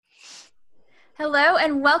Hello,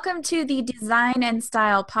 and welcome to the Design and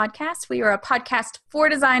Style podcast. We are a podcast for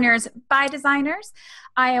designers by designers.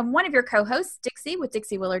 I am one of your co-hosts, Dixie, with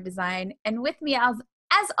Dixie Willard Design. And with me, as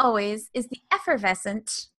always, is the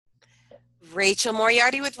effervescent Rachel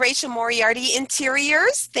Moriarty with Rachel Moriarty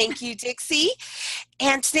Interiors. Thank you, Dixie.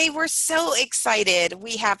 And today we're so excited.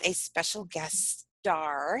 We have a special guest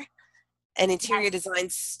star, an interior design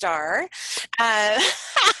star,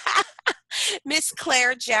 Miss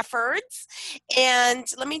Claire Jeffords. And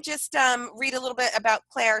let me just read a little bit about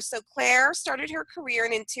Claire. So Claire started her career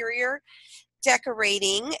in interior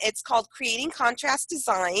decorating. It's called Creating Contrast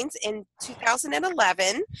Designs in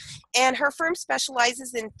 2011, and her firm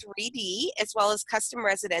specializes in 3D as well as custom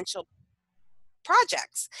residential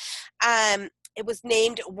projects. It was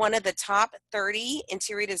named one of the top 30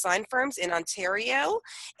 interior design firms in Ontario,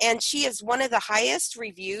 and she is one of the highest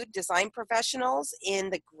reviewed design professionals in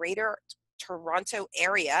the greater Toronto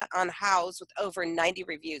area on Houzz with over 90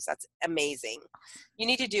 reviews. That's amazing. You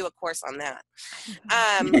need to do a course on that.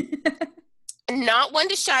 Not one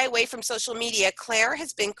to shy away from social media, Claire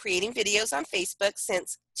has been creating videos on Facebook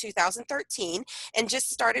since 2013 and just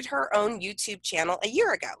started her own YouTube channel a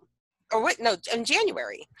year ago. Or what? No, in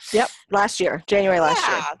January. Yep, January last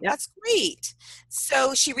year. Yeah, yep. That's great.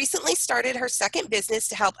 So she recently started her second business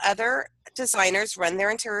to help other designers run their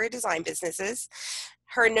interior design businesses.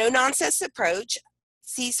 Her no-nonsense approach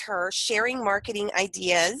sees her sharing marketing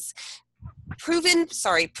ideas, proven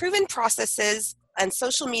processes, and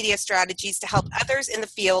social media strategies to help others in the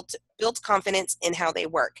field build confidence in how they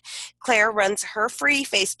work. Claire runs her free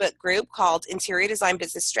Facebook group called Interior Design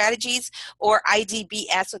Business Strategies, or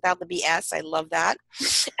IDBS without the BS. I love that.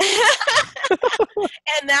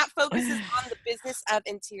 And that focuses on the business of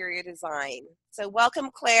interior design. So welcome,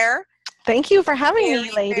 Claire. Thank you for having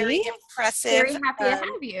me, lady. Very impressive. Very happy to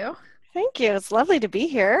have you. Thank you. It's lovely to be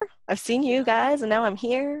here. I've seen you guys, and now I'm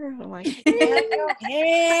here. I'm like,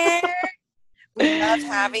 yeah. We love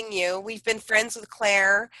having you. We've been friends with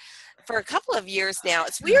Claire for a couple of years now.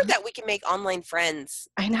 It's weird that we can make online friends.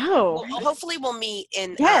 I know. Hopefully we'll meet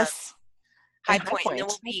in High Point,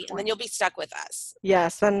 and then you'll be stuck with us.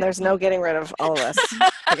 Yes, then there's no getting rid of all of us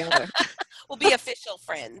together. We'll be official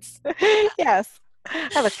friends. Yes.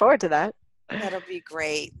 I look forward to that. That'll be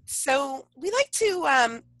great. So we like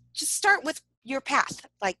to just start with your path.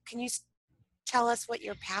 Like, can you tell us what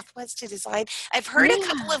your path was to design? I've heard a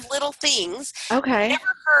couple of little things. Okay.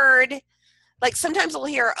 Never heard, like sometimes we'll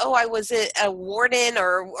hear, oh, I was a warden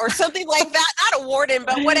or something like that. Not a warden,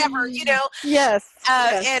 but whatever, you know. Yes.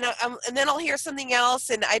 And then I'll hear something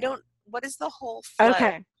else, and I don't. What is the whole flow?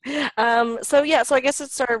 Okay. So I guess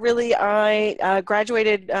it started really, I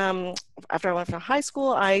graduated after I went to high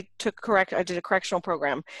school. I did a correctional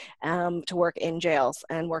program to work in jails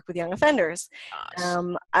and work with young offenders.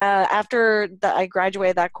 After I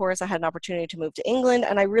graduated that course, I had an opportunity to move to England,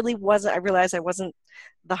 and I realized I wasn't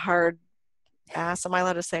the hard ass. Am I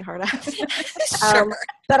allowed to say hard ass? Sure.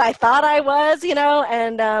 That I thought I was,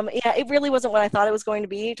 and it really wasn't what I thought it was going to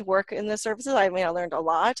be to work in the services. I mean, I learned a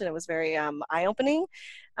lot, and it was very eye-opening.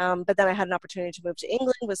 But then I had an opportunity to move to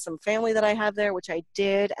England with some family that I have there, which I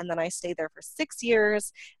did. And then I stayed there for 6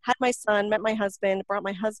 years, had my son, met my husband, brought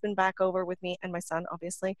my husband back over with me and my son,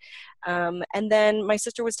 obviously. And then my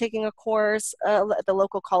sister was taking a course at the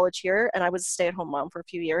local college here, and I was a stay-at-home mom for a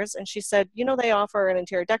few years. And she said, they offer an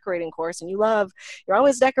interior decorating course, and you're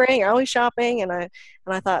always decorating, you're always shopping. And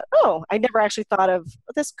I thought, I never actually thought of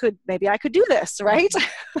maybe I could do this, right?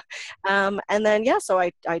 And then, so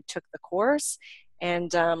I took the course.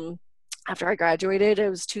 And after I graduated, it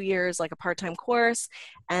was 2 years, like a part-time course.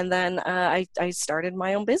 And then I started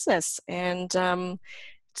my own business, and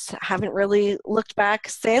haven't really looked back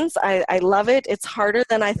since. I love it. It's harder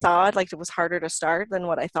than I thought. Like, it was harder to start than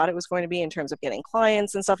what I thought it was going to be in terms of getting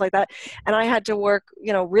clients and stuff like that. And I had to work,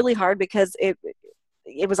 really hard, because it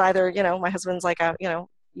was either, my husband's like,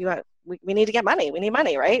 we need to get money. We need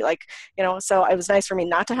money, right? Like, so it was nice for me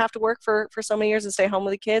not to have to work for so many years and stay home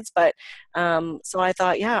with the kids. But, so I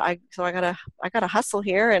thought, I gotta hustle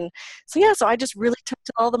here. And so I just really took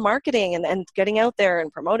to all the marketing and getting out there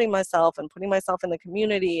and promoting myself and putting myself in the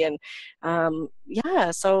community. And, and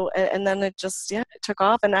then it just, it took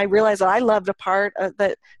off. And I realized that I loved a part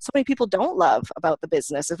that so many people don't love about the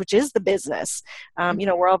business, which is the business.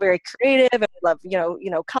 We're all very creative, and we love,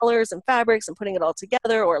 colors and fabrics and putting it all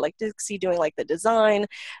together, or like Dixie doing like the design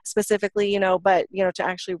specifically, but, to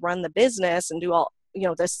actually run the business and do all,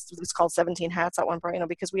 this was called 17 hats at one point,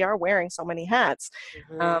 because we are wearing so many hats.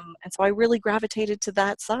 Mm-hmm. And so I really gravitated to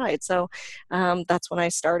that side. So that's when I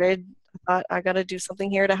started I thought I got to do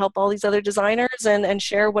something here to help all these other designers and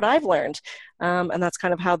share what I've learned. And that's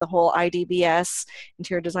kind of how the whole IDBS,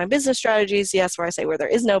 interior design business strategies, yes, where I say where there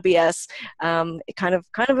is no BS, it kind of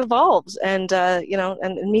evolved. And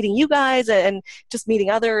and meeting you guys and just meeting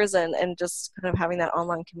others and just kind of having that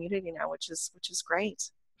online community now, which is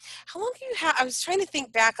great. How long have you had? I was trying to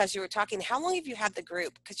think back as you were talking. How long have you had the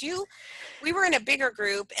group? Because we were in a bigger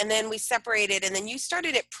group, and then we separated, and then you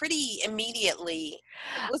started it pretty immediately.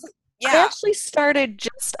 I actually started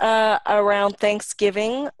just around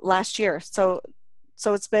Thanksgiving last year. So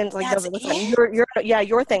it's been like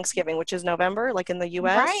your Thanksgiving, which is November, like in the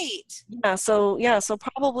U.S. Right. So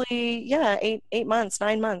probably 8 months,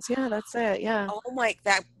 9 months. Yeah, that's it. Yeah. Oh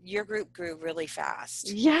your group grew really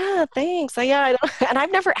fast. Yeah, thanks. And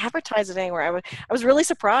I've never advertised it anywhere. I was really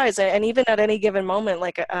surprised, and even at any given moment,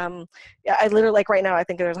 like I literally, like right now, I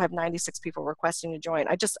think I have 96 people requesting to join.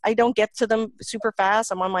 I don't get to them super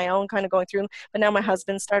fast. I'm on my own, kind of going through them. But now my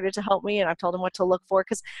husband started to help me, and I've told him what to look for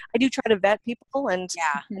because I do try to vet people and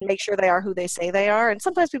make sure they are who they say they are. And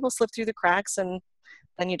sometimes people slip through the cracks, and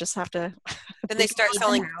then you just have to. Then they start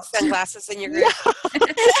selling sunglasses in your group.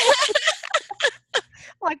 Yeah.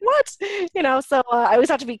 Like what? So I always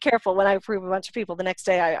have to be careful when I approve a bunch of people. The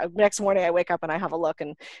next morning I wake up and I have a look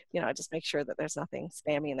and, I just make sure that there's nothing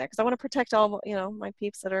spammy in there because I want to protect all, my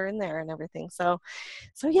peeps that are in there and everything. So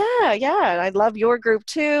yeah. And I love your group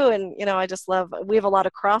too. And, we have a lot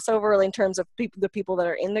of crossover in terms of the people that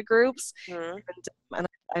are in the groups. Mm-hmm.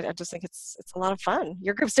 And I just think it's a lot of fun.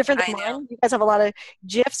 Your group's different than mine. You guys have a lot of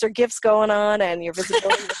GIFs going on, and your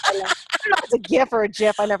visibility. I don't know if it's a GIF or a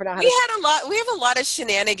GIF. I never know how. We have a lot of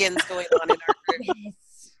shenanigans going on in our group.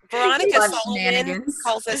 Veronica Solomon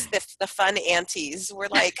calls us the fun aunties. We're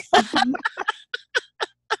like,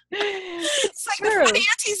 it's like the fun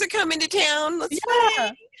aunties are coming to town. Let's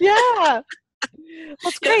play. Yeah.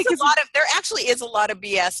 That's great. There actually is a lot of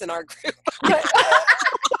BS in our group.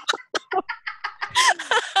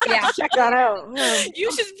 Yeah, check that out.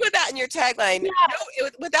 You should put that in your tagline. No,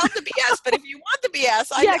 without the BS, but if you want the BS,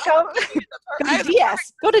 go to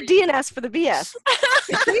DS. Go to DNS for the BS.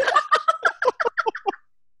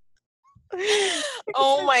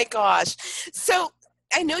 Oh my gosh! So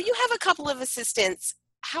I know you have a couple of assistants.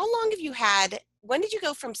 How long have you had? When did you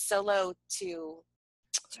go from solo to?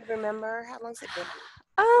 Do you remember how long's it been?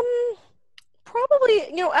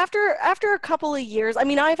 Probably, after a couple of years. I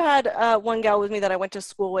mean, I've had one gal with me that I went to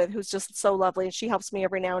school with who's just so lovely, and she helps me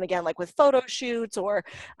every now and again, like with photo shoots or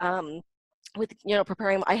with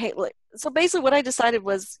preparing. So basically what I decided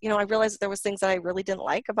was, I realized that there was things that I really didn't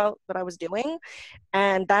like about what I was doing,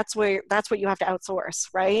 and that's what you have to outsource,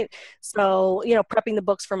 right? So prepping the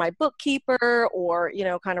books for my bookkeeper, or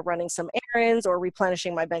kind of running some errands, or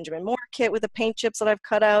replenishing my Benjamin Moore kit with the paint chips that I've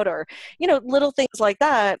cut out, or little things like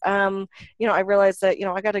that. I realized that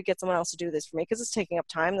I got to get someone else to do this for me because it's taking up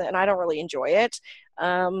time and I don't really enjoy it.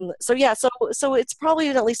 So it's probably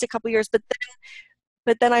at least a couple years,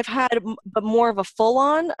 but then I've had more of a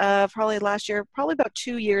full-on, probably last year, probably about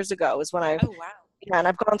 2 years ago is when I. Oh, wow. Yeah, and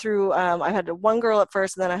I've gone through, I had one girl at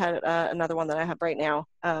first, and then I had another one that I have right now.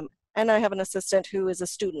 And I have an assistant who is a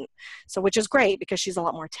student, which is great because she's a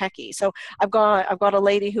lot more techie. So I've got a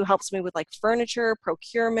lady who helps me with like furniture,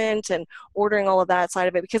 procurement, and ordering all of that side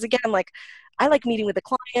of it. Because again, like I like meeting with the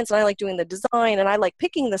clients and I like doing the design and I like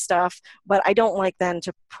picking the stuff, but I don't like then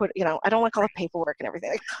to put, I don't like all the paperwork and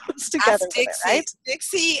everything that comes together. Right?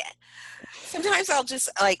 Dixie, sometimes I'll just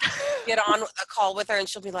like get on a call with her and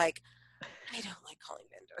she'll be like, I don't like calling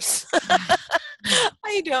vendors.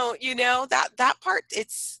 I don't, that part,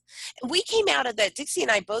 Dixie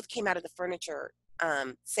and I both came out of the furniture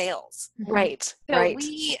sales. Right. So right.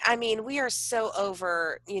 We are so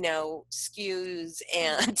over, SKUs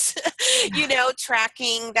and,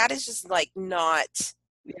 tracking. That is just like not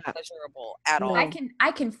pleasurable at all.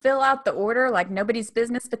 I can fill out the order like nobody's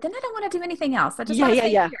business, but then I don't want to do anything else. I just want to stay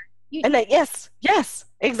here. And then, yes,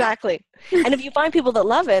 exactly. And if you find people that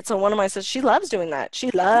love it, so one of mine says she loves doing that. She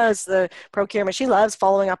loves the procurement. She loves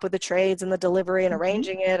following up with the trades and the delivery and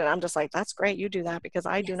arranging it. And I'm just like, that's great. You do that because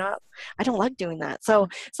I don't like doing that. So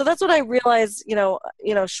that's what I realized,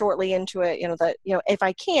 shortly into it, that, if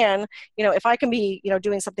I can, if I can be,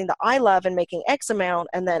 doing something that I love and making X amount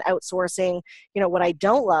and then outsourcing, what I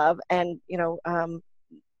don't love and,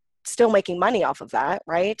 still making money off of that,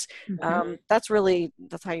 right? Mm-hmm. That's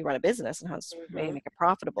how you run a business and how to make it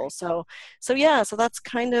profitable. So that's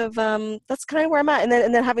kind of where I'm at. And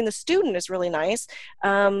then having the student is really nice.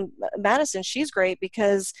 Madison, she's great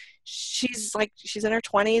because she's in her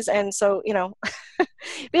 20s, and so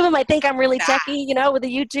people might think I'm really techie, with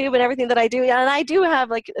the YouTube and everything that I do, and I do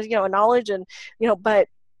have a knowledge and but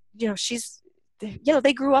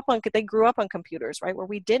they grew up on computers, right, where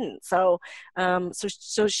we didn't. So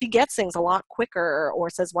so she gets things a lot quicker, or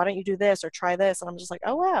says, why don't you do this or try this, and I'm just like,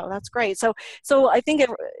 oh wow, that's great. So I think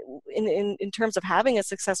in terms of having a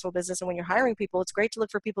successful business, and when you're hiring people, it's great to look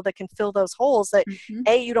for people that can fill those holes that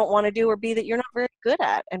A, you don't want to do, or B, that you're not very good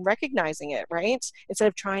at, and recognizing it, right, instead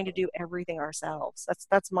of trying to do everything ourselves.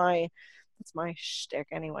 That's my shtick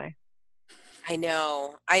anyway. I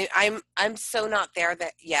know. I'm so not there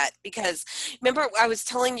yet, because remember I was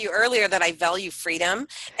telling you earlier that I value freedom,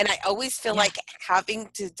 and I always feel like having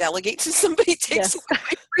to delegate to somebody takes away my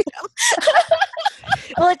freedom.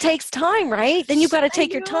 Well, it takes time, right? Then you've got to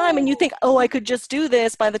take your time, and you think, oh, I could just do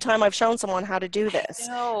this by the time I've shown someone how to do this.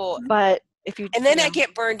 No. But then I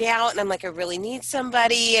get burned out, and I'm like, I really need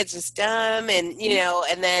somebody. It's just dumb, and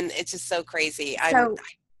and then it's just so crazy.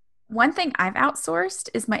 One thing I've outsourced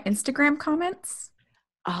is my Instagram comments.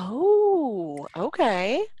 Oh,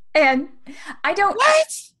 okay. And I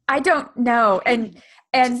don't know.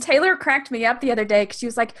 And Taylor cracked me up the other day because she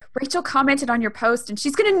was like, Rachel commented on your post and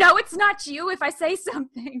she's going to know it's not you if I say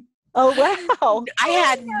something. Oh, wow. I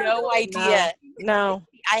had no idea. No.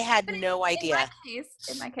 I had no idea.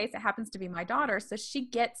 In my case, it happens to be my daughter, so she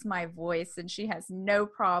gets my voice and she has no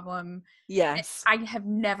problem. Yes. I have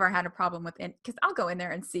never had a problem with it, because I'll go in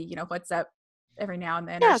there and see, what's up every now and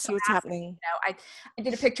then. Yeah, see what's happening. I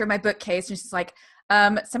did a picture of my bookcase, and she's like,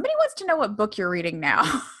 somebody wants to know what book you're reading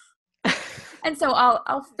now. And so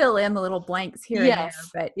I'll fill in the little blanks here and there,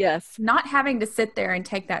 but not having to sit there and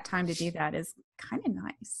take that time to do that is kind of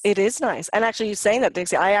nice. It is nice. And actually, you saying that,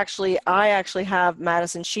 Dixie, I actually have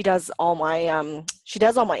Madison. She does all my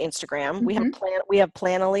Instagram. Mm-hmm. We have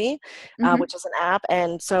Planoly, which is an app,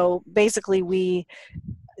 and so basically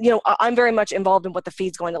I'm very much involved in what the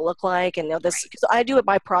feed's going to look like, and this, because I do it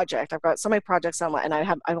by project. I've got so many projects on and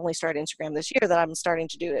I've only started Instagram this year that I'm starting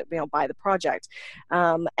to do it, by the project.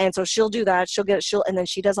 And so she'll do that. And then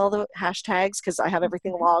she does all the hashtags, because I have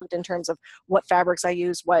everything logged in terms of what fabrics I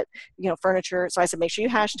use, what, furniture. So I said, make sure you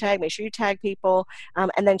hashtag, make sure you tag people.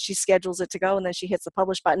 And then she schedules it to go, and then she hits the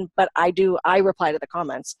publish button. But I reply to the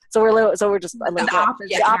comments. So we're just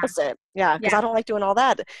the opposite. Yeah. Because I don't like doing all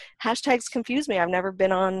that. Hashtags confuse me. I've never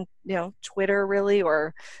been on, Twitter really,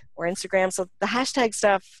 or Instagram. So the hashtag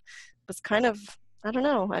stuff was kind of, I don't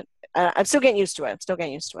know. I'm still getting used to it.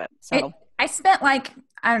 So I spent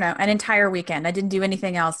an entire weekend. I didn't do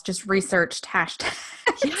anything else. Just researched hashtags.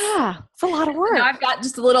 Yeah. It's a lot of work. Now I've got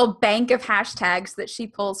just a little bank of hashtags that she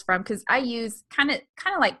pulls from, because I use kind of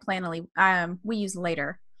like Planoly. We use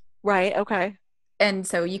Later. Right. Okay. And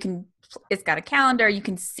so it's got a calendar. You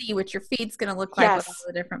can see what your feed's going to look like with all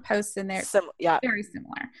the different posts in there. Very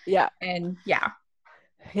similar. Yeah. And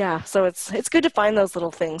yeah. So it's good to find those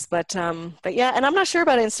little things, but yeah. And I'm not sure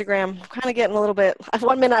about Instagram. I'm kind of getting a little bit.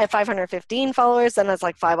 1 minute I have 515 followers, then it's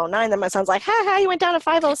like 509. Then my son's like, "Ha, you went down to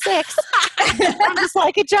 506." I'm just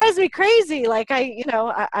like, it drives me crazy. Like I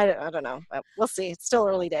don't know. But we'll see. It's still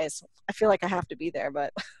early days. I feel like I have to be there,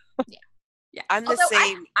 but yeah. I'm the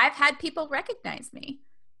same. I've had people recognize me.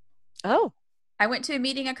 Oh. I went to a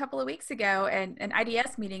meeting a couple of weeks ago, and an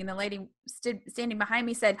IDS meeting, and the lady standing behind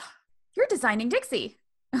me said, "You're designing Dixie."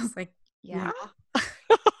 I was like, yeah.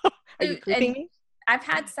 Are you creeping me? I've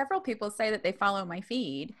had several people say that they follow my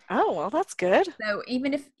feed. Oh, well, that's good. So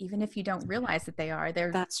even if you don't realize that they are,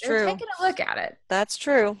 they're true. Taking a look at it. That's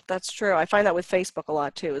true. I find that with Facebook a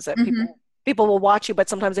lot too, is that people will watch you, but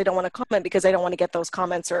sometimes they don't want to comment because they don't want to get those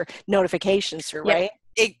comments or notifications through, right?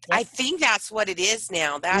 I think that's what it is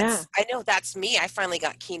now. I know that's me. I finally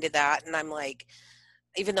got keen to that, and I'm like,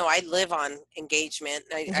 even though I live on engagement,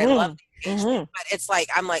 I love engagement, but it's like,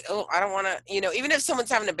 I'm like, oh, I don't want to, even if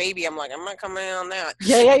someone's having a baby, I'm like, I'm not coming in on that.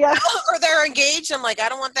 Yeah. Or they're engaged, I'm like, I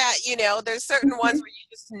don't want that. There's certain ones where you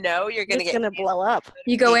just know you're going to blow up.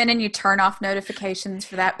 You go in and you turn off notifications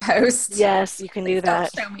for that post. Yes, you can do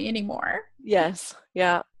that. Don't show me anymore. Yes.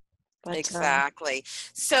 Yeah. But, exactly.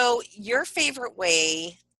 So your favorite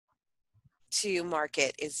way to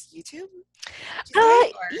market is YouTube?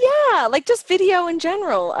 Yeah, like just video in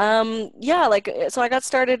general. So I got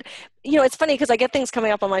started, it's funny because I get things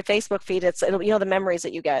coming up on my Facebook feed. It'll the memories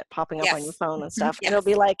that you get popping up on your phone and stuff. And it'll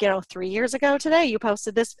be like, 3 years ago today you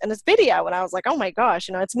posted this and this video, and I was like, oh my gosh,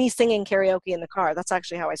 it's me singing karaoke in the car. That's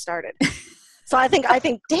actually how I started. So I think,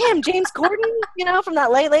 damn, James Corden, from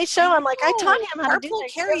that Late Late Show. I'm like, I taught him how to do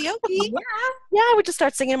karaoke. Yeah, I would just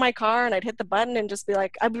start singing in my car, and I'd hit the button and just be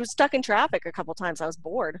like, I was stuck in traffic a couple times. I was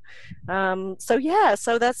bored. It's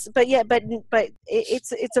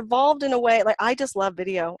evolved in a way. Like, I just love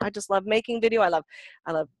video. I just love making video. I love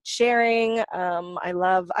sharing. I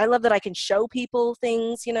love that I can show people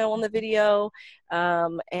things, on the video.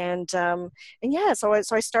 And yeah, so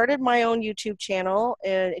I started my own YouTube channel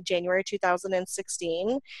in January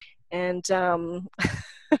 2016, and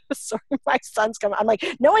sorry, my son's coming. I'm like,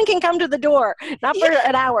 no one can come to the door, not for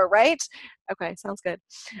an hour, right? Okay, sounds good.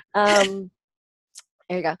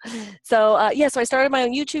 There you go. So yeah, so I started my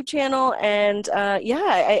own YouTube channel, and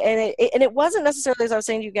and it wasn't necessarily, as I was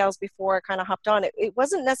saying to you gals before I kind of hopped on. It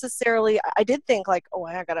wasn't necessarily. I did think like, oh,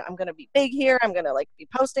 I'm gonna be big here. I'm gonna like be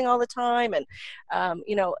posting all the time, and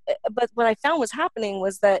but what I found was happening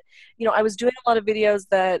was that I was doing a lot of videos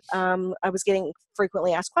that I was getting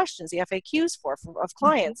frequently asked questions, the FAQs of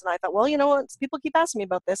clients, and I thought, well, you know what? People keep asking me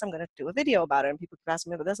about this. I'm gonna do a video about it, and people keep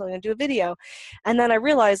asking me about this. I'm gonna do a video, and then I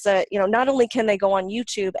realized that not only can they go on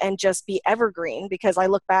YouTube and just be evergreen, because I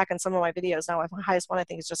look back on some of my videos now, my highest one I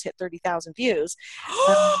think has just hit 30,000 views.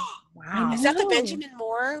 Wow. Is that the Benjamin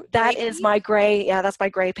Moore? That is my gray, that's my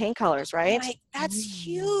gray paint colors, right? That's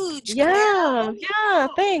huge. Yeah,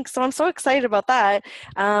 thanks. So I'm so excited about that.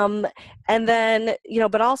 And then,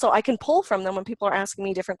 but also I can pull from them when people are asking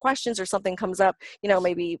me different questions or something comes up,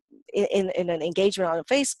 maybe in an engagement on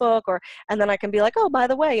Facebook, and then I can be like, oh, by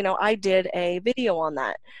the way, I did a video on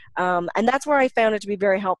that. And that's where I found it to be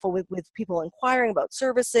very helpful with people inquiring about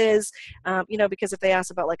services, because if they ask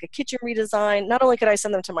about like a kitchen redesign, not only could I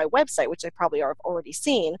send them to my website, which they probably are already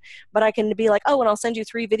seen, but I can be like, oh, and I'll send you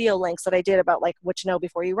 3 video links that I did about like what to know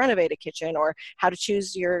before you renovate a kitchen, or how to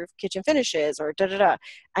choose your kitchen finishes, or da-da-da.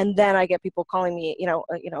 And then I get people calling me,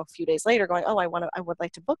 a few days later going, oh, I would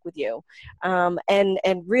like to book with you. And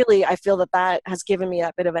really, I feel that has given me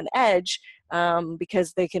that bit of an edge,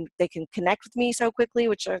 because they can connect with me so quickly,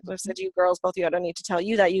 which I've said to you girls, both of you, I don't need to tell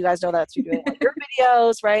you that. You guys know that through doing like your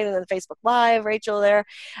videos, right? And then Facebook Live, Rachel there.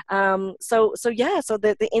 So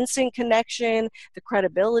the instant connection, the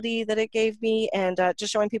credibility that it gave me, and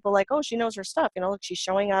just showing people like, oh, she knows her stuff, look, she's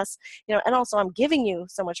showing us, and also I'm giving you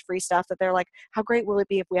so much free stuff that they're like, how great will it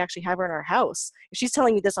be if we actually have her in our house? If she's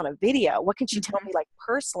telling me this on a video, what can she tell me like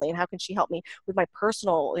personally, and how can she help me with my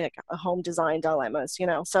personal like home design dilemmas,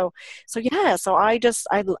 So yeah, so I just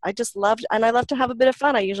loved, and I love to have a bit of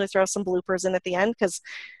fun. I usually throw some bloopers in at the end because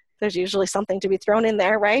there's usually something to be thrown in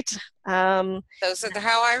there, right? Those are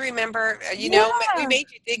how I remember. We made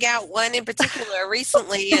you dig out one in particular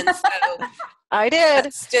recently, and so I did.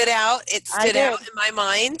 It stood out in my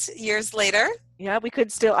mind years later. Yeah,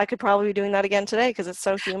 I could probably be doing that again today because it's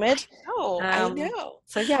so humid. I know.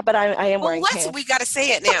 So yeah, but I am wearing pants. We got to say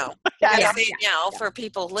it now. Say it now for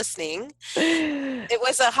people listening. It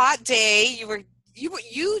was a hot day.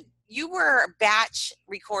 You were batch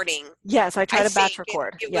recording. Yes, I try to batch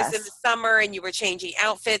record. It was in the summer, and you were changing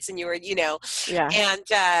outfits, and you were, and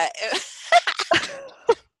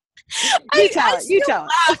You tell it.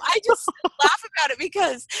 I just laugh about it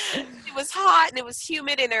because it was hot and it was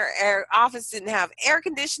humid, and our office didn't have air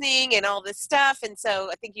conditioning and all this stuff, and so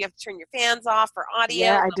I think you have to turn your fans off for audio.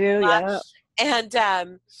 Yeah, I do. Yeah. And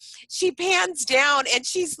she pans down, and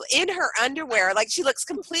she's in her underwear, like she looks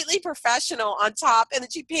completely professional on top, and then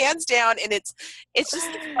she pans down, and it's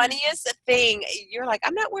just the funniest thing. You're like,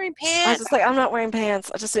 I'm not wearing pants. I was just like, I'm not wearing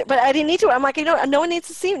pants. But I didn't need to. I'm like, no one needs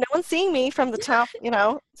to see me. No one's seeing me from the top,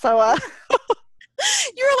 So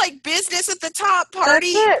you're like business at the top,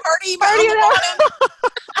 party on the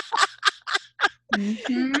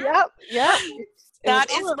bottom. Yep.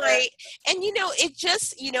 That is my, and it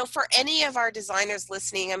just, for any of our designers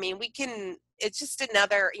listening, I mean, it's just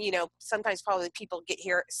another, sometimes probably people get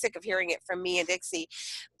sick of hearing it from me and Dixie,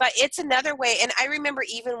 but it's another way. And I remember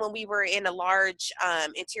even when we were in a large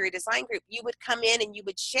interior design group, you would come in and you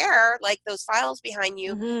would share like those files behind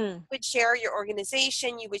you, you would share your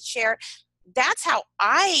organization, you would share. That's how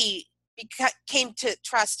I came to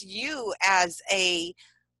trust you as a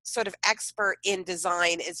sort of expert in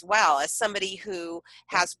design as well, as somebody who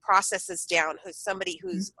has processes down,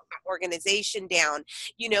 who's organization down,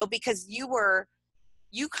 because you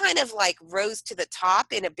kind of like rose to the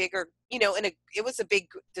top in a bigger, it was a big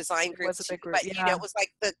design group, but it was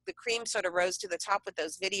like the cream sort of rose to the top with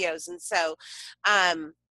those videos. And so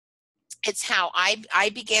it's how I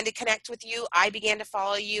began to connect with you. I began to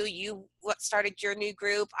follow you. You started your new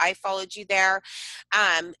group. I followed you there.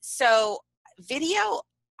 So video,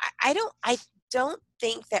 I don't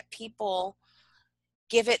think that people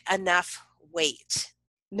give it enough weight.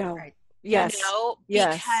 No. Right. Yes.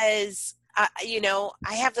 Because I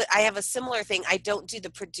have a similar thing. I don't do the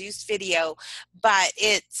produced video, but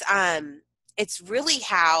it's really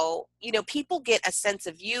how people get a sense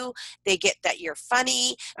of you. They get that you're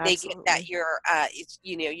funny. They get that you're,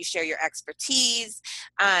 you share your expertise.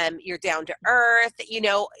 You're down to earth.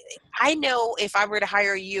 I know if I were to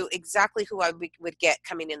hire you, exactly who I would get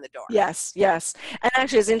coming in the door. Yes. And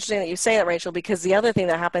actually, it's interesting that you say that, Rachel, because the other thing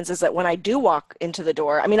that happens is that when I do walk into the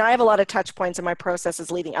door, I mean, I have a lot of touch points in my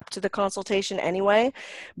processes leading up to the consultation anyway,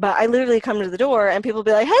 but I literally come to the door and people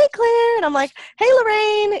be like, "Hey, Claire," and I'm like, "Hey,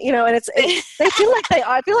 Lorraine," they feel like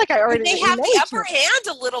I feel like I already they have the upper hand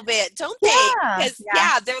a little bit, don't they?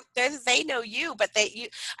 Because they know you, but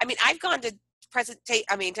I've gone to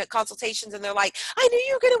to consultations, and they're like, "I knew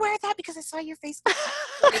you were going to wear that because I saw your Facebook,"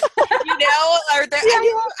 or I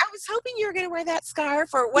was hoping you were going to wear that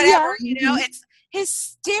scarf or whatever. It's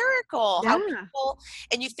hysterical how people,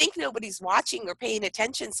 and you think nobody's watching or paying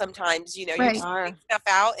attention sometimes. You're just putting stuff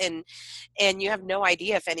out, and you have no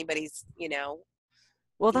idea if anybody's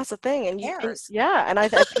Well, that's the thing, and I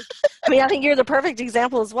think you're the perfect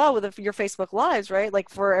example as well with your Facebook Lives, right? Like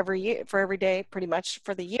for every day, pretty much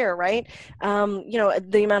for the year, right?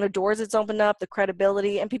 The amount of doors it's opened up, the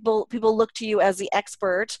credibility, and people look to you as the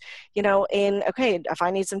expert, if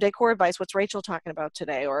I need some decor advice, what's Rachel talking about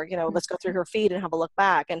today? Or, let's go through her feed and have a look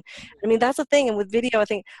back. And I mean, that's the thing. And with video, I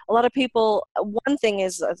think a lot of people, one thing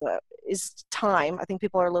is time. I think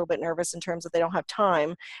people are a little bit nervous in terms of they don't have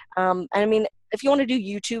time. And I mean, if you want to do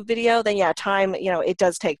YouTube video, then time, it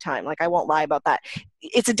does take time. Like, I won't lie about that.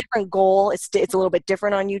 It's a different goal. It's a little bit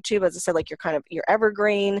different on YouTube. As I said, like, you're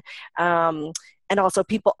evergreen. And also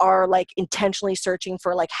people are like intentionally searching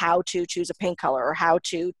for like how to choose a paint color or how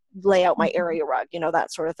to lay out my area rug,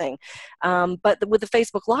 that sort of thing. But with the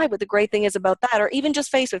Facebook Live, what the great thing is about that, or even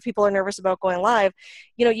just Facebook, people are nervous about going live,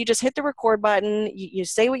 you just hit the record button, you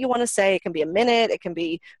say what you want to say. It can be a minute, it can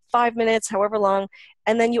be 5 minutes, however long,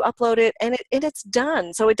 and then you upload it and it's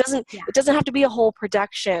done. So it doesn't have to be a whole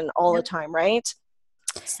production all the time, right?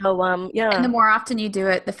 So, And the more often you do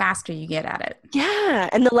it, the faster you get at it. Yeah.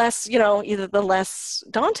 And the less, either the less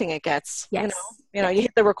daunting it gets, you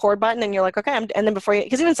hit the record button and you're like, okay, and then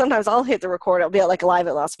because even sometimes I'll hit the record, I'll be like live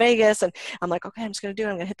at Las Vegas and I'm like, okay, I'm just going to do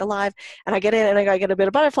it. I'm going to hit the live, and I get in and I get a bit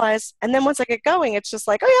of butterflies. And then once I get going, it's just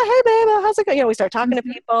like, oh yeah, hey babe, how's it going? We start talking to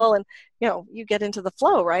people and, you get into the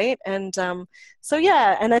flow. Right. And, and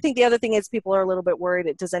I think the other thing is people are a little bit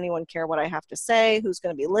worried. Does anyone care what I have to say? Who's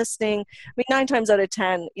going to be listening? I mean, 9 times out of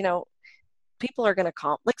 10, people are going to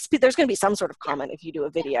comment. Like, there's going to be some sort of comment if you do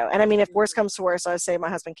a video. And I mean, if worse comes to worse, I would say to my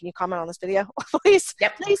husband, can you comment on this video? Please.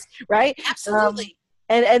 Yep. Please. Right. Absolutely.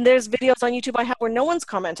 And there's videos on YouTube I have where no one's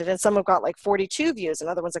commented, and some have got like 42 views and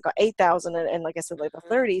other ones have got 8,000 and like I said, like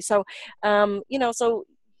 30. So, so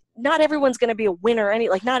not everyone's going to be a winner.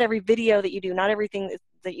 Not every video that you do, not everything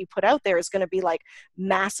that you put out there is going to be like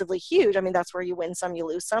massively huge. I mean, that's where you win some, you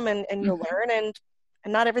lose some, and you'll learn. And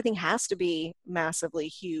not everything has to be massively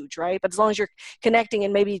huge, right? But as long as you're connecting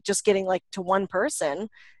and maybe just getting like to one person,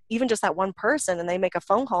 even just that one person, and they make a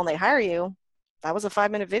phone call and they hire you, that was a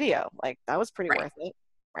 5-minute video. Like, that was pretty worth it,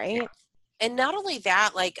 right? And not only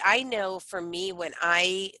that, like, I know for me, when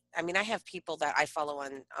I have people that I follow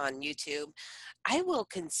on YouTube, I will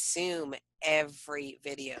consume every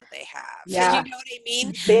video they have. Yeah. You know what I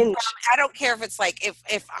mean? Binge. I don't care if it's like,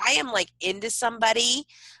 if I am like into somebody,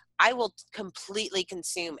 I will completely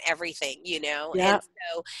consume everything, Yeah. And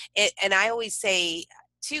so and I always say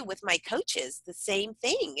too, with my coaches, the same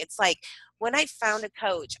thing. It's like, when I found a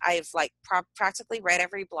coach, I've like practically read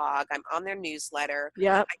every blog. I'm on their newsletter.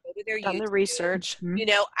 Yeah. I go to their YouTube. Done the research.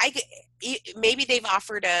 Maybe they've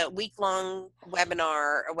offered a week-long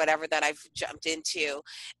webinar or whatever that I've jumped into.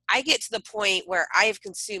 I get to the point where I've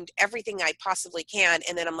consumed everything I possibly can.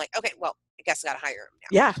 And then I'm like, okay, well, I guess I got to hire them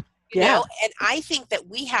now. Yeah. And I think that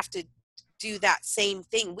we have to do that same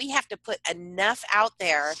thing. We have to put enough out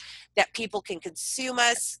there that people can consume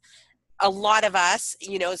us, a lot of us,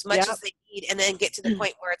 as much as they need, and then get to the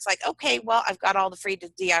point where it's like, okay, well, I've got all the free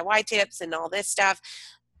DIY tips and all this stuff.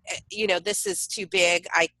 This is too big.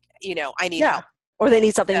 I need help. Or they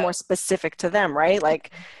need something more specific to them, right?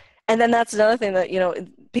 Like, and then that's another thing that,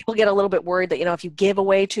 people get a little bit worried that, if you give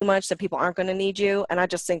away too much, that people aren't going to need you. And I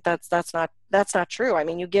just think that's not true. I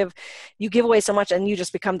mean, you give away so much and you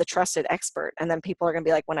just become the trusted expert. And then people are going to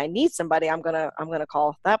be like, when I need somebody, I'm going to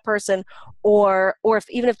call that person. Or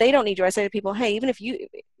even if they don't need you, I say to people, hey,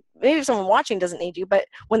 maybe if someone watching doesn't need you, but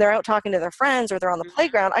when they're out talking to their friends or they're on the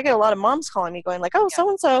playground, I get a lot of moms calling me going like, oh,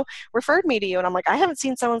 so-and-so referred me to you. And I'm like, I haven't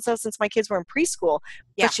seen so-and-so since my kids were in preschool,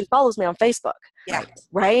 but she follows me on Facebook. Yeah.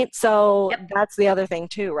 Right. So that's the other thing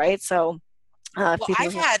too. Right. So Well,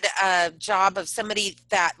 I've had a job of somebody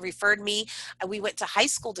that referred me. We went to high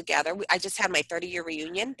school together. I just had my 30-year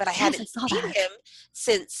reunion, but I hadn't seen him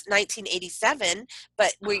since 1987.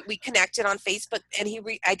 But we connected on Facebook, and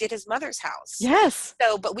I did his mother's house. Yes.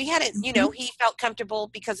 So, but we hadn't, you know, he felt comfortable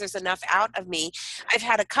because there's enough out of me. I've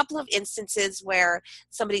had a couple of instances where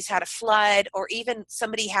somebody's had a flood, or even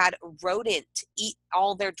somebody had a rodent eat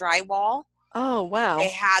all their drywall. Oh, wow. They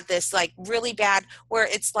had this like really bad, where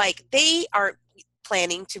it's like they are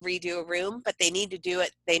planning to redo a room, but they need to do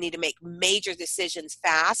it. They need to make major decisions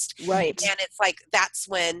fast. Right. And it's like, that's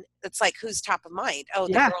when it's like, who's top of mind? Oh,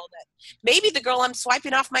 Yeah. Maybe the girl I'm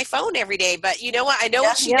swiping off my phone every day, but you know what? I know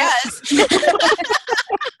what she does.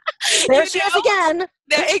 There she is again.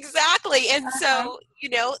 Exactly. And so, you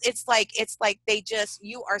know, it's like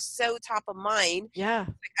you are so top of mind. Yeah.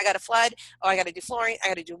 Like, I got to flood. Oh, I got to do flooring. I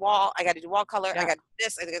got to do wall. I got to do wall color. Yeah. I got to do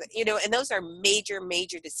this. You know, and those are major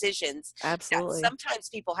decisions. Absolutely. That sometimes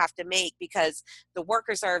people have to make because the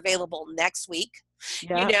workers are available next week.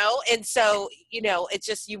 Yeah. You know, and so, you know, it's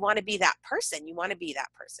just, you want to be that person. You want to be that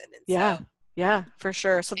person. And yeah. So, yeah, for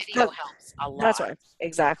sure. So video helps a lot. That's right.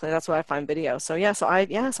 Exactly. That's why I find video. So I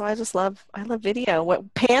just love video.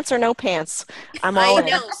 What, pants or no pants? I'm all in. I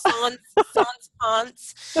know. Sans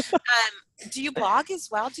pants. Do you blog as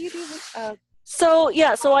well? Do you do So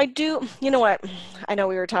I do. You know what? I know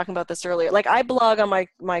we were talking about this earlier. Like, I blog on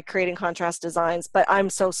my Creating Contrast Designs, but I'm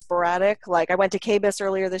so sporadic. Like, I went to KBIS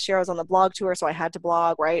earlier this year. I was on the blog tour, so I had to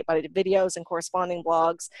blog, right? But I did videos and corresponding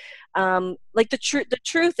blogs. Like, the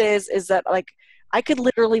truth is that, like, I could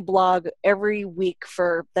literally blog every week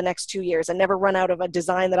for the next 2 years and never run out of a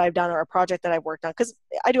design that I've done or a project that I've worked on. Because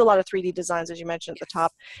I do a lot of 3D designs, as you mentioned at the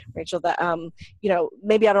top, Rachel, that, you know,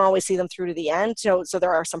 maybe I don't always see them through to the end. So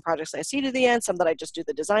there are some projects that I see to the end, some that I just do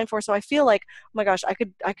the design for. So I feel like, oh my gosh, I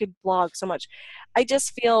could blog so much. I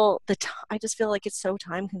just feel like it's so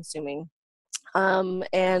time consuming. And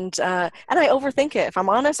I overthink it. If I'm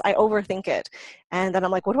honest, I overthink it. And then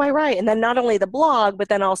I'm like, what do I write? And then not only the blog, but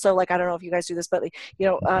then also, like, I don't know if you guys do this, but, you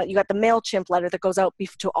know, you got the MailChimp letter that goes out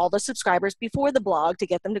to all the subscribers before the blog to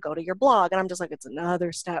get them to go to your blog. And I'm just like, it's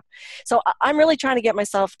another step. So I'm really trying to get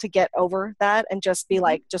myself to get over that and just be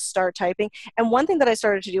like, just start typing. And one thing that I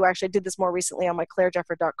started to do, actually, I did this more recently on my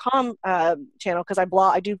clairejefford.com channel, because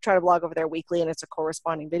I do try to blog over there weekly, and it's a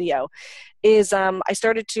corresponding video, is I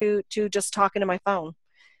started to just talk into my phone.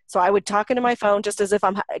 So I would talk into my phone just as if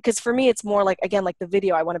because for me, it's more like, again, like the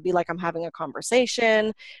video, I want to be like I'm having a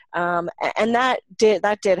conversation. And that did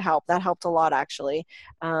help. That helped a lot, actually.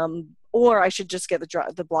 Or I should just get the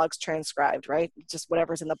blogs transcribed, right? Just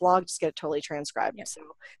whatever's in the blog, just get it totally transcribed. Yep. So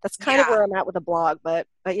that's kind of where I'm at with the blog. But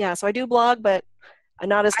yeah, so I do blog, but I'm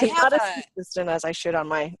not as consistent as I should on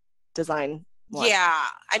my design one. Yeah.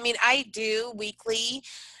 I mean, I do weekly,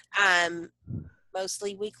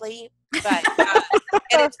 mostly weekly, but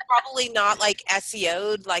and it's probably not like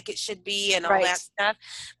SEO'd like it should be and all that stuff.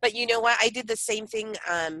 But you know what? I did the same thing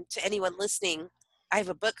to anyone listening. I have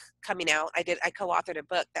a book coming out. I co-authored a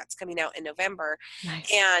book that's coming out in November.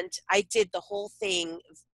 Nice. And I did the whole thing,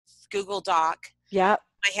 Google Doc, my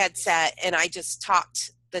headset, and I just talk,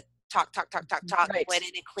 right. Went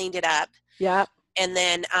in and cleaned it up. Yeah. And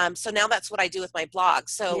then, so now that's what I do with my blog.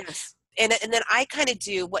 So, and then I kind of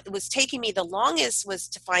do what was taking me the longest was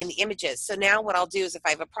to find the images. So now what I'll do is if I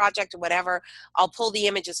have a project or whatever, I'll pull the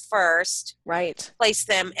images first, right, place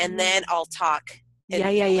them, and then I'll talk.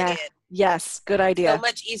 Yeah. Yes, good idea. So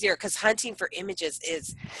much easier, because hunting for images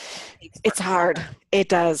it's hard. It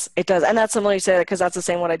does. And that's similar, you say that, because that's the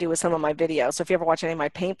same what I do with some of my videos. So if you ever watch any of my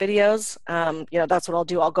paint videos, you know, that's what I'll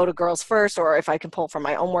do. I'll go to girls first, or if I can pull from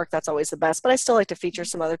my own work, that's always the best. But I still like to feature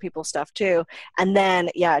some other people's stuff too. And then,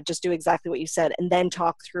 just do exactly what you said, and then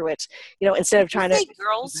talk through it. You know, instead of trying to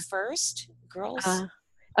girls first, girls.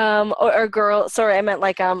 Or girl. Sorry, I meant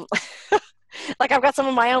like like I've got some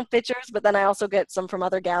of my own pictures, but then I also get some from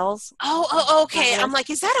other gals. Oh, okay. I'm like,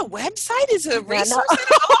 is that a website? Is it a resource?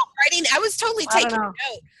 Writing? I was totally taking a note.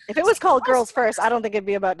 If it was called Girls First, I don't think it'd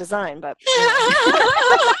be about design, but.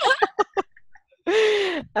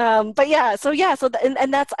 But yeah, so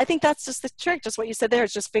and that's, I think that's just the trick, just what you said there.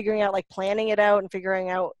 It's just figuring out, like, planning it out and figuring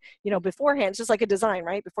out, you know, beforehand. It's just like a design,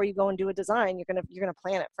 right? Before you go and do a design, you're gonna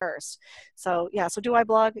plan it first. So yeah, so do I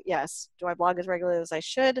blog? Yes. Do I blog as regularly as I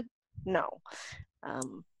should? No.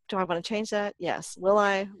 Do I want to change that? Yes. Will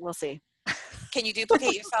I? We'll see. Can you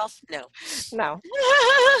duplicate yourself? No.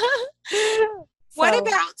 What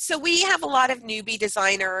about, so we have a lot of newbie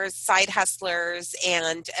designers, side hustlers,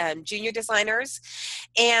 and junior designers.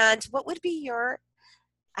 And what would be your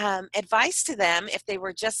advice to them if they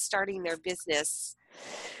were just starting their business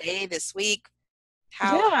this week?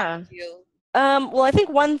 How do you Well, I think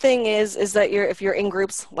one thing is that if you're in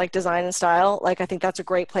groups like Design and Style, like I think that's a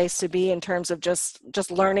great place to be in terms of just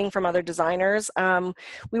learning from other designers.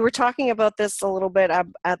 We were talking about this a little bit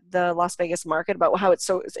at the Las Vegas market about how it's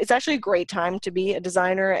actually a great time to be a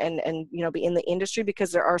designer and be in the industry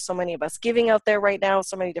because there are so many of us giving out there right now,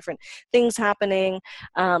 so many different things happening,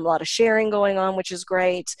 a lot of sharing going on, which is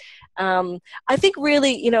great. I think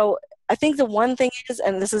really, I think the one thing is,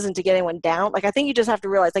 and this isn't to get anyone down, like I think you just have to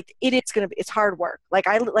realize like it's hard work. Like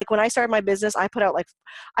when I started my business, I put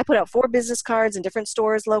out 4 business cards in different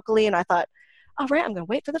stores locally, and I thought, all right, I'm gonna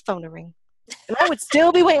wait for the phone to ring. And I would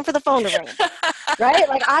still be waiting for the phone to ring. Right?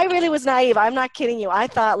 Like I really was naive. I'm not kidding you. I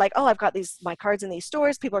thought like, oh, I've got my cards in these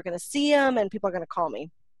stores, people are gonna see them and people are gonna call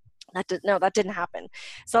me. That didn't happen.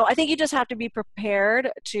 So I think you just have to be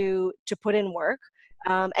prepared to put in work.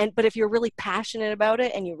 But if you're really passionate about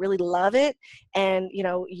it and you really love it, and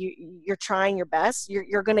you're trying your best,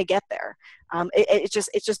 you're going to get there.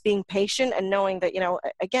 It's just being patient and knowing that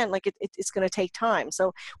again, like it's going to take time.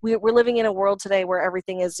 So we're living in a world today where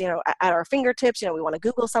everything is at our fingertips. We want to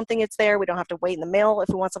Google something, it's there. We don't have to wait in the mail. If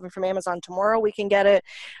we want something from Amazon tomorrow, we can get it.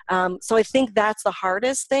 So I think that's the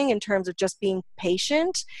hardest thing in terms of just being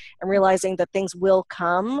patient and realizing that things will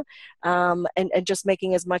come, and just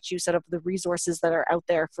making as much use out of the resources that are out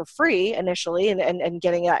there for free initially, and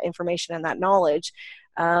getting that information and that knowledge,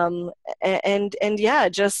 and yeah,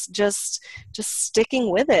 just sticking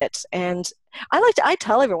with it. And I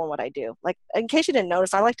tell everyone what I do. Like, in case you didn't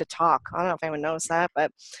notice, I like to talk. I don't know if anyone noticed that,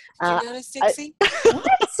 but Did you notice, Dixie?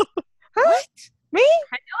 What? Huh? Me?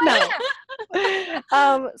 No.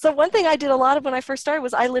 So one thing I did a lot of when I first started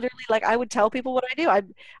was I literally, like, I would tell people what I do.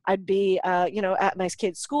 I'd be at my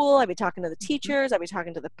kids' school. I'd be talking to the teachers. I'd be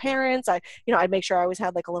talking to the parents. I'd make sure I always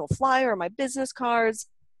had like a little flyer or my business cards.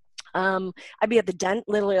 I'd be at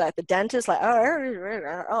literally at the dentist, like,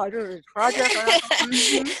 I do this project.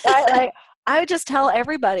 I would just tell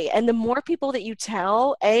everybody, and the more people that you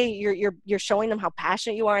tell, you're showing them how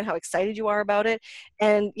passionate you are and how excited you are about it,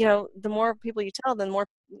 and the more people you tell, the more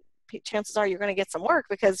chances are you're going to get some work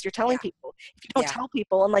because you're telling people. If you don't tell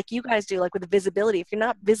people, and like you guys do, like with the visibility, if you're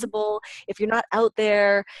not visible, if you're not out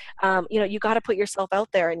there, you got to put yourself out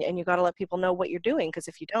there, and you got to let people know what you're doing, because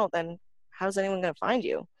if you don't, then how's anyone going to find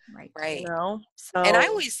you? Right. So, and I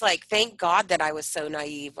always thank God that I was so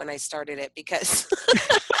naive when I started it, because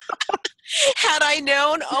had I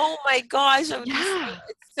known, oh my gosh,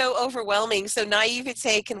 it's so overwhelming. So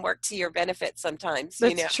naivete can work to your benefit sometimes.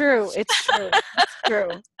 That's true. It's true. It's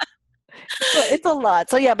true. It's a lot.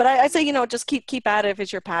 So yeah, but I say, just keep at it if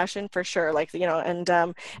it's your passion, for sure. Like, and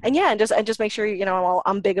just make sure,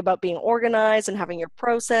 I'm big about being organized and having your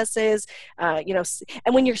processes, and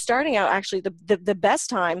when you're starting out, actually the best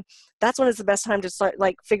time, that's when it's the best time to start,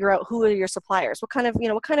 like, figure out who are your suppliers, what kind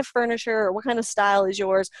of furniture or what kind of style is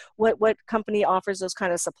yours, what company offers those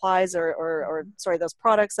kind of supplies or those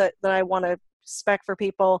products that I want to spec for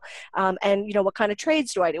people, and what kind of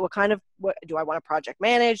trades do I do, what do I want to project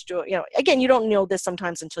manage, again, you don't know this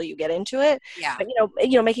sometimes until you get into it. But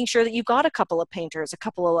making sure that you've got a couple of painters, a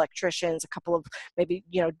couple of electricians, a couple of maybe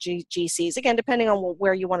GCs, again, depending on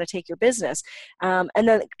where you want to take your business, and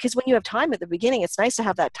then, because when you have time at the beginning, it's nice to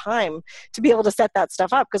have that time to be able to set that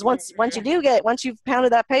stuff up, because once you've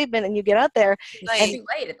pounded that pavement and you get out there, it's too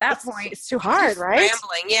late at that point. It's too hard, right?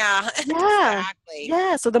 Scrambling, yeah. Exactly.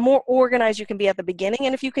 Yeah, so the more organized you can be at the beginning,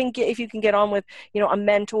 and if you can get on with a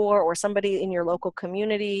mentor or somebody in your local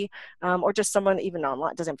community, or just someone even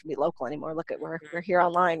online, it doesn't have to be local anymore. Look at we're here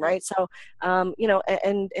online, right? So and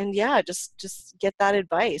yeah, just get that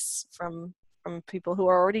advice from people who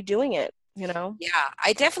are already doing it. Yeah,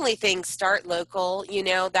 I definitely think start local.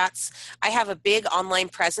 I have a big online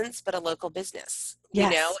presence, but a local business.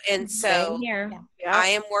 Yes. And so here. I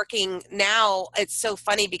am working now. It's so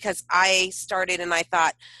funny because I started and I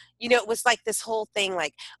thought, it was like this whole thing,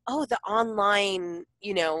 like, oh, the online,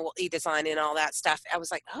 e-design and all that stuff. I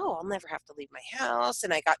was like, oh, I'll never have to leave my house.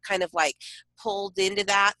 And I got kind of like pulled into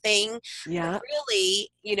that thing. Yeah. But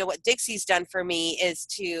really, what Dixie's done for me is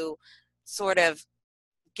to sort of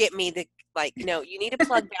get me the, like, no, you need to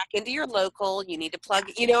plug back into your local, you need to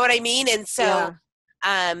plug, you know what I mean? And so,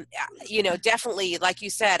 definitely, like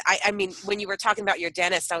you said, I mean, when you were talking about your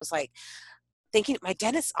dentist, I was like thinking, my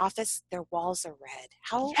dentist's office, their walls are red.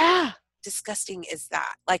 How disgusting is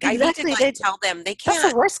that? Like, Exactly. I need to like tell them they That's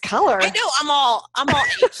can't. the worst color. I know I'm all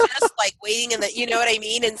anxious, like waiting in the, you know what I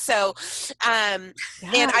mean? And so, and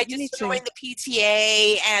I just joined the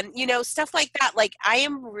PTA and, you know, stuff like that. Like, I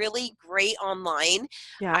am really great online.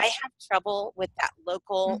 Yeah. I have trouble with that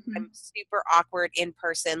local. I'm super awkward in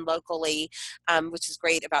person locally, which is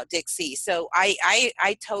great about Dixie. So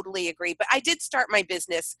I totally agree. But I did start my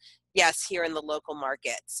business, yes, here in the local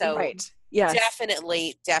market. So right. Yes.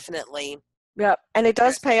 Definitely. Yeah, and it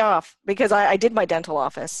does pay off because I did my dental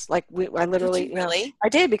office. Like I literally, Did you really? I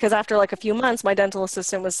did because after like a few months, my dental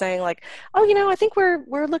assistant was saying like, oh, I think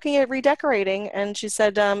we're looking at redecorating, and she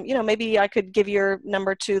said, maybe I could give your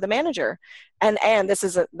number to the manager. And this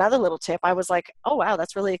is another little tip. I was like, oh wow,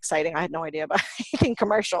 that's really exciting. I had no idea about anything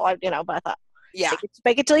commercial, but I thought. Yeah.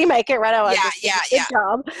 Fake it till you make it, right? Good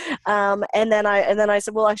job. And then I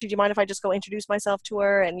said, well, actually, do you mind if I just go introduce myself to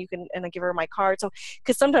her and I give her my card? So,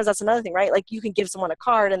 because sometimes that's another thing, right? Like you can give someone a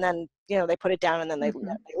card and then they put it down and then they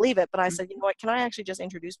leave it. But I said, you know what? Can I actually just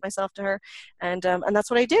introduce myself to her? And that's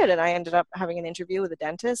what I did. And I ended up having an interview with a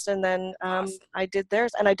dentist, and then awesome. I did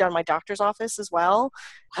theirs, and I done my doctor's office as well.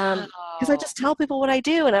 Because I just tell people what I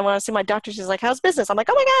do, and I want to see my doctor. She's like, how's business? I'm like,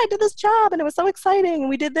 oh my God, I did this job and it was so exciting and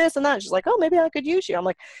we did this and that. She's like, oh, maybe I could use you. I'm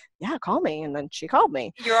like, yeah, call me. And then she called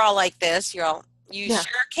me. You're all like this. You're all, you sure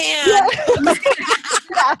can.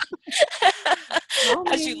 Yeah.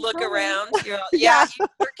 As you look around, you're all, you sure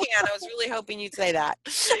can. I was really hoping you'd say that.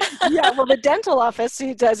 Yeah, well, the dental office,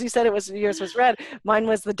 as you said, yours was red. Mine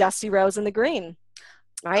was the dusty rose and the green.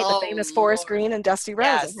 Right, the famous forest green and dusty rose.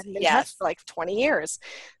 Yes, it hadn't been touched for like 20 years.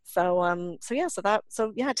 So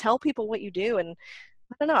tell people what you do, and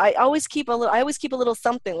I don't know. I always keep a little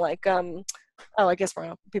something like I guess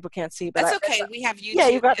people can't see, but that's okay. We have YouTube. Yeah,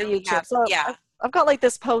 you got the YouTube. I've got like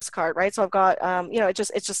this postcard, right? So I've got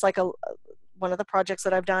it's just like one of the projects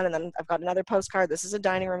that I've done, and then I've got another postcard. This is a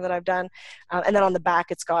dining room that I've done, and then on the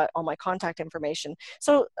back it's got all my contact information.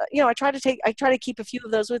 So I try to keep a few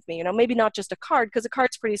of those with me. Maybe not just a card, because a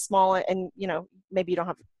card's pretty small, and maybe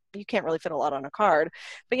you can't really fit a lot on a card.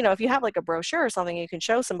 But if you have like a brochure or something, you can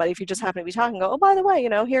show somebody if you just happen to be talking. Go, oh, by the way,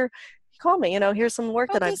 here, call me. Here's some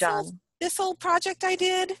work that I've done. This old project I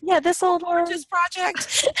did. Yeah, this old gorgeous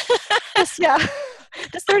project.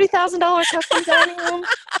 This $30,000 custom dining room.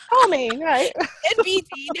 Call me, right? NBD,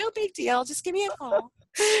 no big deal. Just give me a call.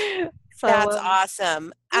 That's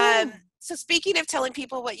awesome. So speaking of telling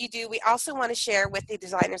people what you do, we also want to share with the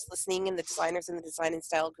designers listening and the designers in the Design and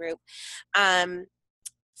Style group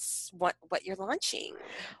what you're launching.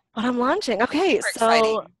 What I'm launching. Okay,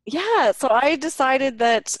 so I decided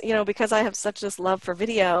that, because I have such this love for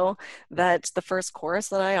video, that the first course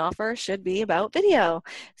that I offer should be about video.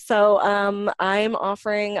 So I'm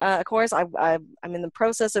offering a course. I'm in the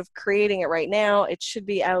process of creating it right now. It should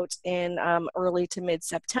be out in early to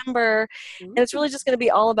mid-September. And it's really just going to be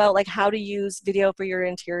all about like how to use video for your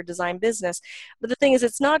interior design business. But the thing is,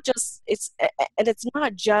 it's not just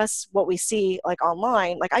what we see like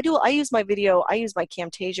online. Like I use my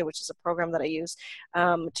Camtasia, which is a program that I use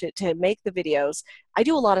to make the videos. I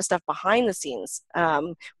do a lot of stuff behind the scenes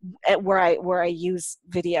where I use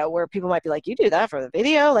video, where people might be like, you do that for the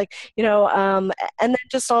video? Like, and then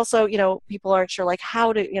just also, people aren't sure like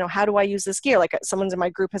how do I use this gear? Like someone in my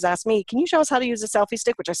group has asked me, can you show us how to use a selfie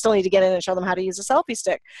stick? Which I still need to get in and show them how to use a selfie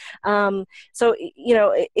stick. So,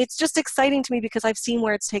 it's just exciting to me because I've seen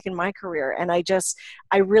where it's taken my career, and and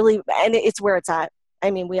it's where it's at. I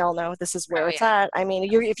mean, we all know this is where it's at. I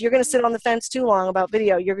mean, if you're going to sit on the fence too long about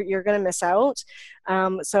video, you're going to miss out.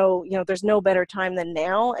 So, there's no better time than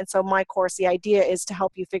now. And so my course, the idea is to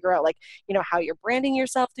help you figure out, like, how you're branding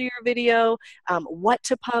yourself through your video, what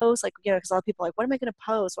to post, like, because a lot of people are like, what am I going to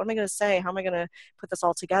post? What am I going to say? How am I going to put this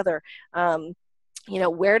all together?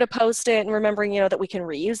 Where to post it, and remembering, that we can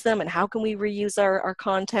reuse them, and how can we reuse our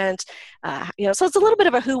content. So it's a little bit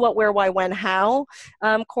of a who, what, where, why, when, how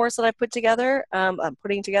course that I put together, I'm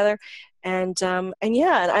putting together. And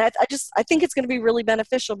I think it's going to be really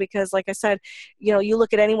beneficial because, like I said, you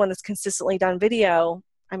look at anyone that's consistently done video.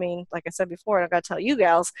 I mean, like I said before, I've got to tell you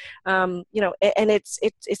gals, and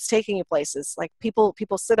it's taking you places. Like people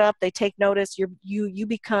sit up, they take notice. You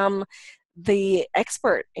become the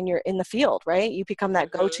expert in the field, right? You become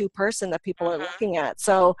that go-to person that people are looking at.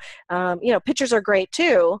 So, pictures are great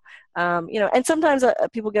too, And sometimes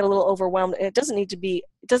people get a little overwhelmed. It doesn't need to be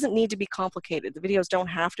complicated. The videos don't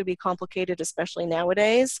have to be complicated, especially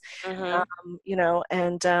nowadays. Mhm.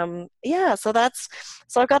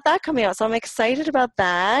 So I've got that coming out. So I'm excited about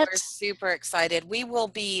that. We're super excited. We will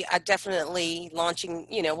be definitely launching,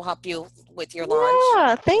 we'll help you with your launch.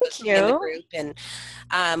 Yeah, thank In the you. group. And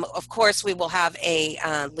of course, we will have a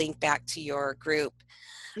link back to your group.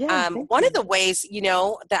 Yeah, One of the ways,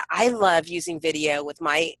 that I love using video with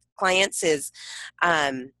my clients is,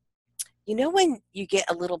 when you get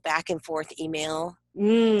a little back and forth email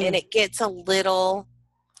and it gets a little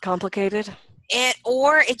complicated.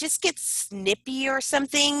 Or it just gets snippy or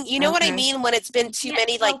something. You know what I mean? When it's been too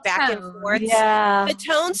many like back and forth. Yeah. The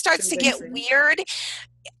tone starts to get weird.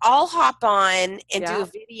 I'll hop on and do a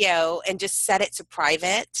video and just set it to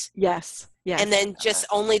private. Yes. Yes. And then just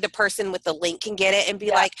only the person with the link can get it and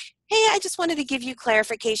be like, hey, I just wanted to give you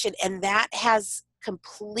clarification. And that has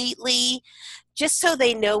completely, just so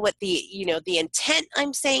they know what the intent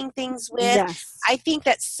I'm saying things with. Yes. I think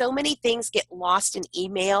that so many things get lost in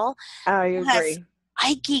email. I agree.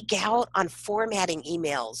 I geek out on formatting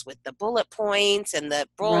emails with the bullet points and the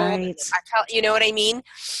bold. Right. You know what I mean?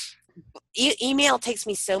 Email takes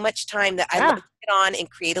me so much time that I love to get on and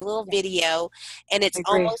create a little video, and it's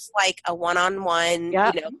almost like a one-on-one,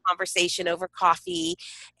 conversation over coffee,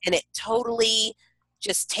 and it totally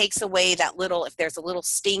just takes away that little, if there's a little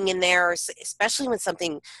sting in there, especially when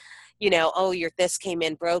something, this came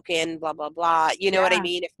in broken, blah, blah, blah. You know what I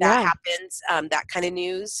mean? If that happens, that kind of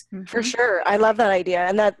news. For sure. I love that idea.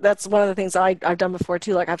 And that's one of the things I've done before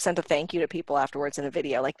too. Like I've sent a thank you to people afterwards in a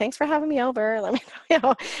video, like, thanks for having me over. Let me,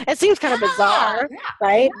 it seems kind of bizarre,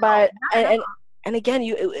 right? But, and again,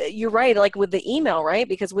 you're right, like with the email, right?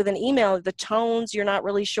 Because with an email, the tones, you're not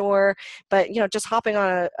really sure, but, just hopping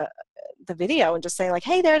on the video and just saying like,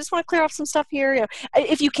 hey there, I just want to clear off some stuff here.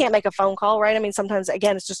 If you can't make a phone call, right? I mean, sometimes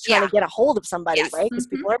again, it's just trying to get a hold of somebody, right? Because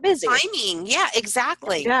people are busy. Timing. Yeah,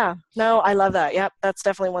 exactly. Yeah. No, I love that. Yep. That's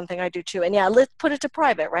definitely one thing I do too. And let's put it to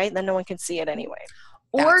private, right? Then no one can see it anyway.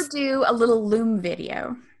 Or do a little Loom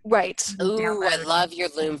video. Right. Ooh, I love your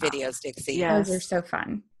Loom videos, Dixie. Yes. Those are so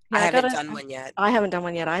fun. I haven't done one yet. I haven't done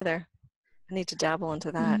one yet either. I need to dabble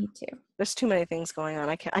into that. Me too. There's too many things going on.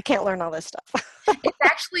 I can't learn all this stuff. It's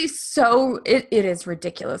actually it is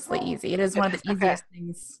ridiculously easy. It is one of the easiest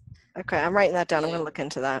things. Okay, I'm writing that down. I'm going to look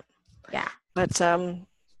into that. Yeah. But and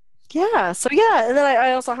then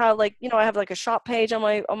I also have I have like a shop page on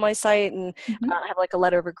my site, and I have like a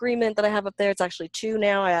letter of agreement that I have up there. It's actually 2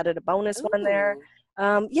 now. I added a bonus one there.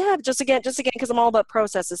 Just again, because I'm all about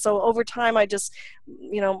processes. So over time, I just,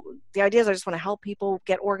 the idea is I just want to help people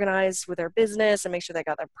get organized with their business and make sure they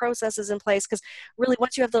got their processes in place. Because really,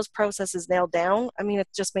 once you have those processes nailed down, I mean, it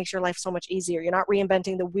just makes your life so much easier. You're not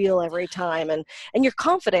reinventing the wheel every time, and you're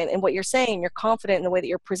confident in what you're saying. You're confident in the way that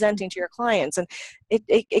you're presenting to your clients, and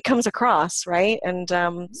it comes across, right? And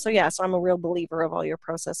so I'm a real believer of all your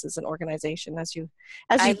processes and organization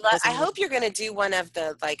I hope you're going to do one of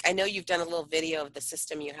the, I know you've done a little video of the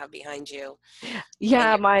system you have behind you.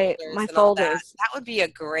 Yeah, my folders. That would be a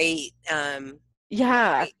great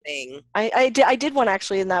great thing. I did one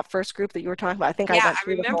actually in that first group that you were talking about. I think I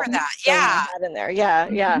remember that. Yeah, in there.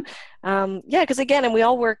 Yeah. Because again, and we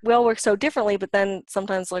all work so differently. But then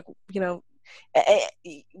sometimes, why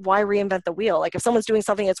reinvent the wheel? Like if someone's doing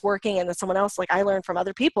something that's working and then someone else, I learn from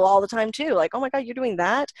other people all the time too. Like, oh my God, you're doing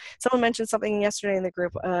that. Someone mentioned something yesterday in the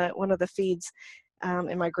group, one of the feeds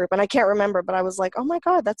in my group, and I can't remember, but I was like, oh my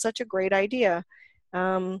God, that's such a great idea.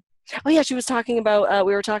 She was talking about,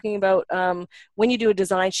 we were talking about when you do a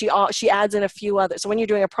design, she adds in a few other, so when you're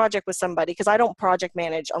doing a project with somebody, because I don't project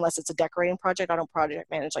manage unless it's a decorating project. I don't project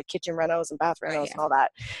manage like kitchen renos and bath renos and all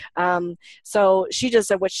that. So she just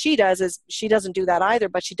said what she does is she doesn't do that either,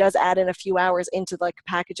 but she does add in a few hours into a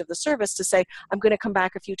package of the service to say, I'm going to come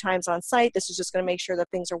back a few times on site. This is just going to make sure that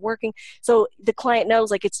things are working. So the client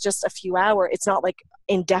knows it's just a few hours. It's not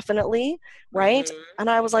indefinitely, right? Mm-hmm. And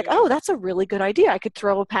I was like, oh, that's a really good idea. I could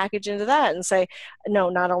throw a package into that and say, no,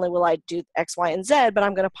 not only will I do X, Y, and Z, but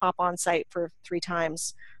I'm going to pop on site for 3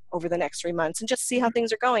 times over the next 3 months and just see how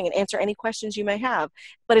things are going and answer any questions you may have.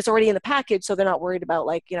 But it's already in the package, so they're not worried about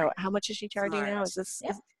how much is she charging now? Is this?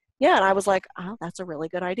 Yeah. And I was like, oh, that's a really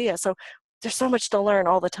good idea. So there's so much to learn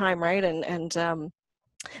all the time, right? And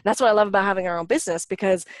that's what I love about having our own business,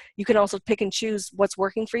 because you can also pick and choose what's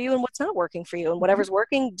working for you and what's not working for you. And whatever's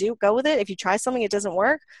working, go with it. If you try something, it doesn't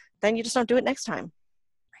work, then you just don't do it next time.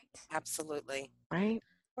 Right. Absolutely. Right.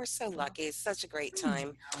 We're so lucky. It's such a great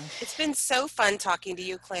time. It's been so fun talking to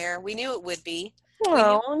you, Claire. We knew it would be.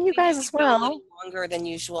 Well, you guys as well. A little longer than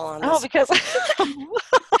usual on this. Oh, because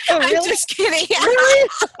I'm Really? just kidding. Really?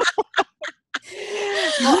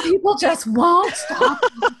 Some people just won't stop.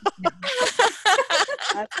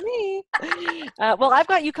 That's me. Well, I've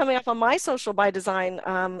got you coming up on my Social by Design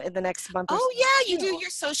in the next month or so. Oh yeah, you do your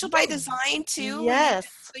social by design too. Yes.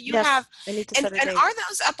 So you Yes. have, I need to and set a date. are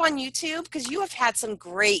those up on YouTube? Because you have had some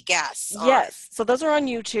great guests on. Yes, so those are on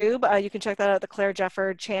YouTube. You can check that out at the Claire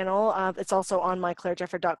Jefford channel. It's also on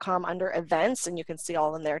myclairegefford.com under events, and you can see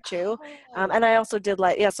all in there too. And I also did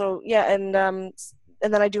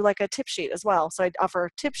and then I do like a tip sheet as well. So I offer a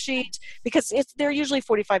tip sheet because they're usually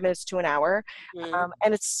 45 minutes to an hour, and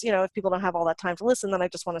it's if people don't have all that time to listen, then I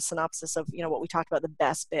just want a synopsis of what we talked about, the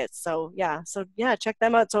best bits. So yeah, check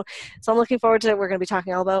them out. So I'm looking forward to it. We're going to be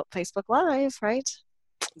talking all about Facebook Live, right?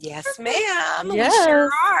 Yes, ma'am. Yes. We sure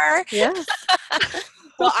are. Yes.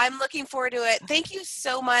 Well, I'm looking forward to it. Thank you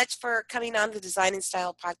so much for coming on the Design and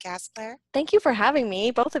Style podcast, Claire. Thank you for having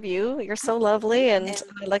me, both of you. You're so lovely, and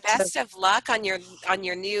I like best of luck on your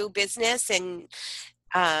new business. And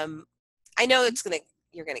I know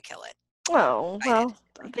you're gonna kill it. Oh well,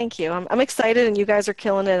 thank you. I'm excited, and you guys are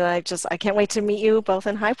killing it. And I can't wait to meet you both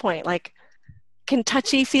in High Point. Like, can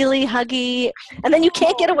touchy feely, huggy, and then you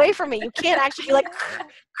can't get away from me. You can't actually be like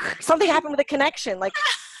something happened with the connection. Like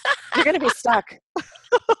you're gonna be stuck.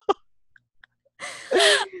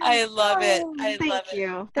 I love it. Thank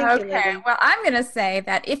you. Okay, well, I'm going to say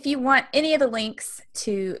that if you want any of the links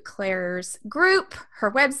to Claire's group,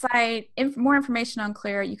 her website, more information on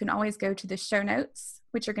Claire, you can always go to the show notes,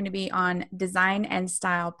 which are going to be on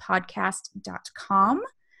designandstylepodcast.com.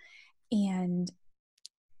 And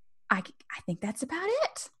I think that's about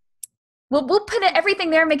it. We'll put everything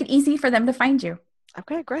there and make it easy for them to find you.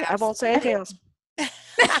 Okay, great. I won't say anything else.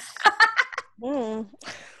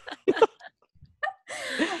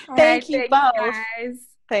 Thank you both. Guys.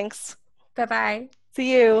 Thanks. Bye-bye.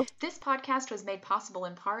 See you. This podcast was made possible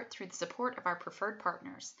in part through the support of our preferred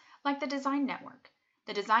partners, like the Design Network.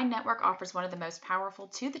 The Design Network offers one of the most powerful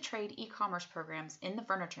to-the-trade e-commerce programs in the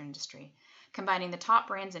furniture industry, combining the top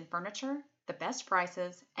brands in furniture, the best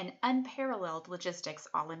prices, and unparalleled logistics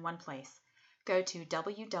all in one place. Go to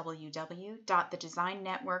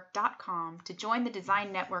www.thedesignnetwork.com to join the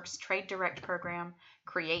Design Network's Trade Direct program,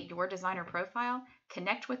 create your designer profile,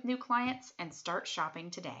 connect with new clients, and start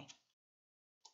shopping today.